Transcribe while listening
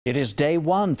It is day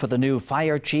one for the new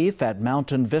fire chief at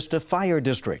Mountain Vista Fire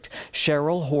District.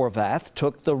 Cheryl Horvath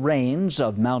took the reins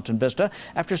of Mountain Vista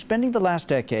after spending the last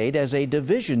decade as a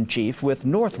division chief with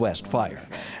Northwest Fire.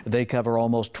 They cover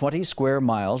almost 20 square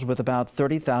miles with about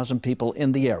 30,000 people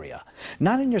in the area.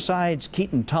 9 on Your Side's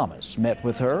Keaton Thomas met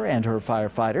with her and her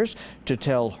firefighters to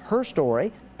tell her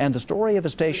story and the story of a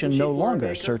station no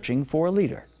longer searching for a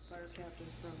leader.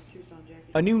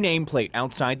 A new nameplate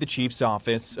outside the chief's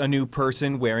office, a new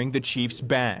person wearing the chief's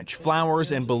badge, flowers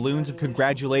and balloons of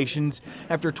congratulations.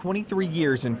 After 23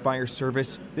 years in fire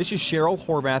service, this is Cheryl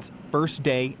Horvath's first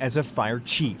day as a fire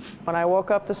chief. When I woke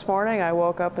up this morning, I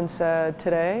woke up and said,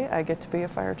 today I get to be a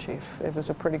fire chief. It was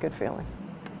a pretty good feeling.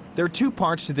 There are two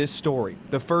parts to this story.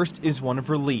 The first is one of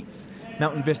relief.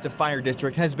 Mountain Vista Fire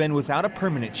District has been without a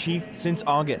permanent chief since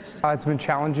August. It's been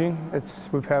challenging.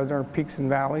 We've had our peaks and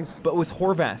valleys. But with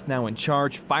Horvath now in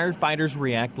charge, firefighters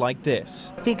react like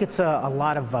this. I think it's a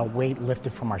lot of weight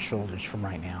lifted from our shoulders from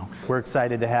right now. We're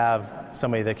excited to have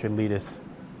somebody that could lead us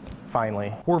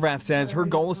finally. Horvath says her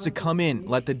goal is to come in,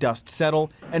 let the dust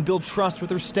settle, and build trust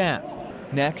with her staff.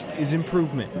 Next is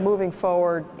improvement. Moving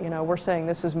forward, we're saying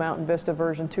this is Mountain Vista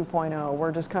version 2.0. We're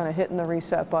just kind of hitting the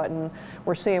reset button.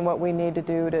 We're seeing what we need to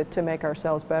do to make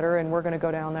ourselves better, and we're going to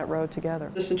go down that road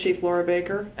together. Assistant Chief Laura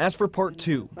Baker. As for part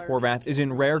two, Horvath is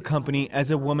in rare company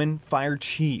as a woman fire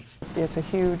chief. It's a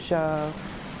huge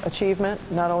achievement,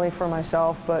 not only for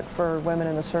myself, but for women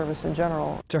in the service in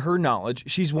general. To her knowledge,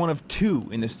 she's one of two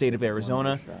in the state of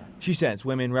Arizona. She says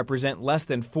women represent less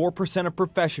than 4% of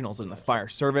professionals in the fire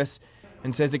service,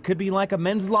 and says it could be like a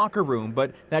men's locker room,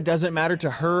 but that doesn't matter to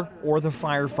her or the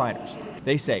firefighters.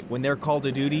 They say when they're called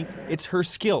to duty, it's her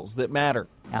skills that matter.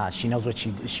 She knows what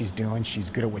she's doing, she's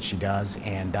good at what she does,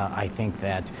 and I think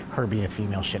that her being a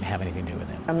female shouldn't have anything to do with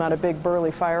it. I'm not a big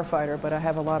burly firefighter, but I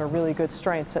have a lot of really good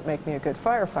strengths that make me a good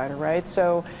firefighter, right?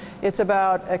 So it's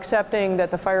about accepting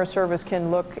that the fire service can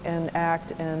look and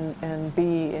act and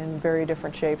be in very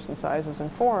different shapes and sizes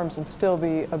and forms and still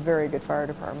be a very good fire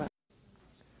department.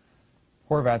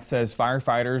 Horvath says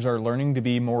firefighters are learning to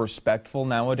be more respectful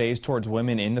nowadays towards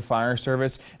women in the fire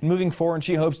service. And moving forward,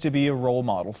 she hopes to be a role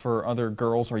model for other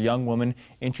girls or young women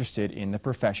interested in the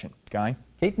profession. Guy?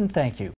 Keaton, thank you.